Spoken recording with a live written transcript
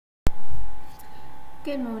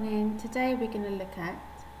Good morning. Today we're going to look at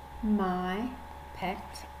my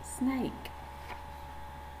pet snake.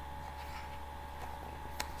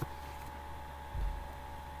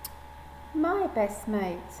 My best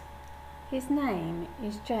mate. His name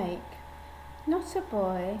is Jake. Not a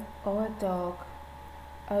boy or a dog.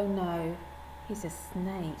 Oh no, he's a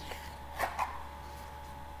snake.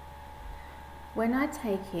 When I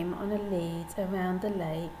take him on a lead around the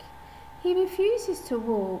lake, he refuses to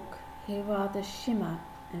walk. He'd rather shimmer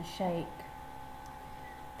and shake.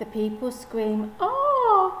 The people scream,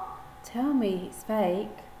 "Oh, tell me it's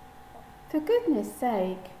fake. For goodness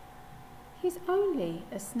sake, he's only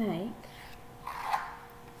a snake."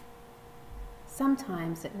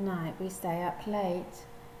 Sometimes at night we stay up late,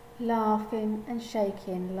 laughing and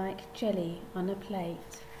shaking like jelly on a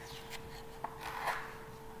plate.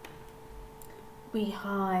 We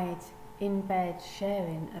hide in bed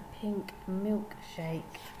sharing a pink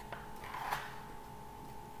milkshake.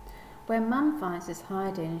 When Mum finds us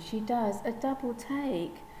hiding, she does a double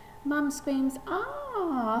take. Mum screams,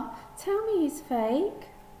 "Ah, tell me he's fake.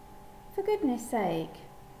 For goodness sake,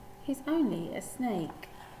 he's only a snake."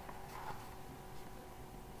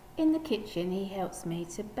 In the kitchen he helps me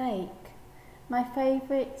to bake my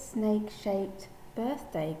favourite snake-shaped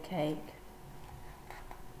birthday cake.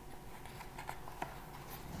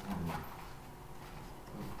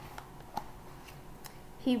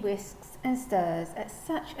 He whisks and stirs at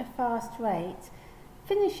such a fast rate,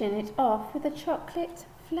 finishing it off with a chocolate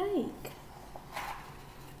flake.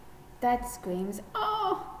 Dad screams,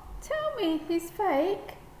 "Oh, tell me he's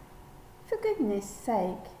fake. For goodness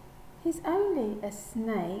sake, he's only a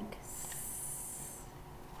snake."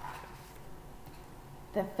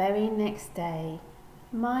 The very next day,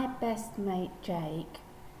 my best mate Jake,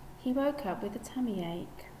 he woke up with a tummy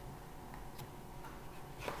ache.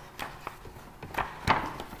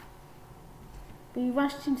 We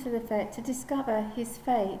rushed into the vet to discover his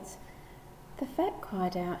fate. The vet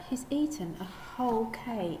cried out, "He's eaten a whole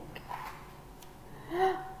cake."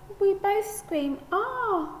 We both scream,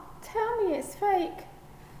 "Ah, tell me it's fake.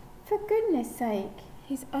 For goodness sake,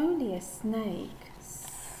 he's only a snake."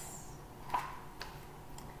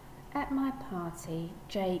 At my party,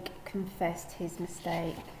 Jake confessed his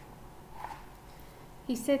mistake.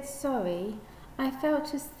 He said, "Sorry, I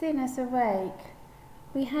felt as thin as a rake.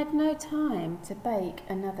 We had no time to bake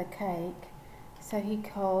another cake, so he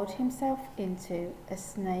curled himself into a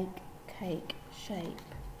snake cake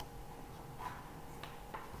shape."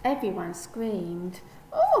 Everyone screamed,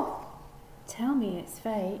 "Oh, tell me it's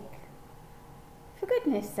fake. For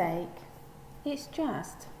goodness sake, it's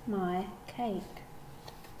just my cake."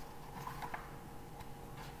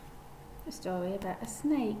 A story about a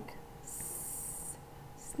snake.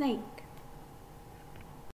 Snake.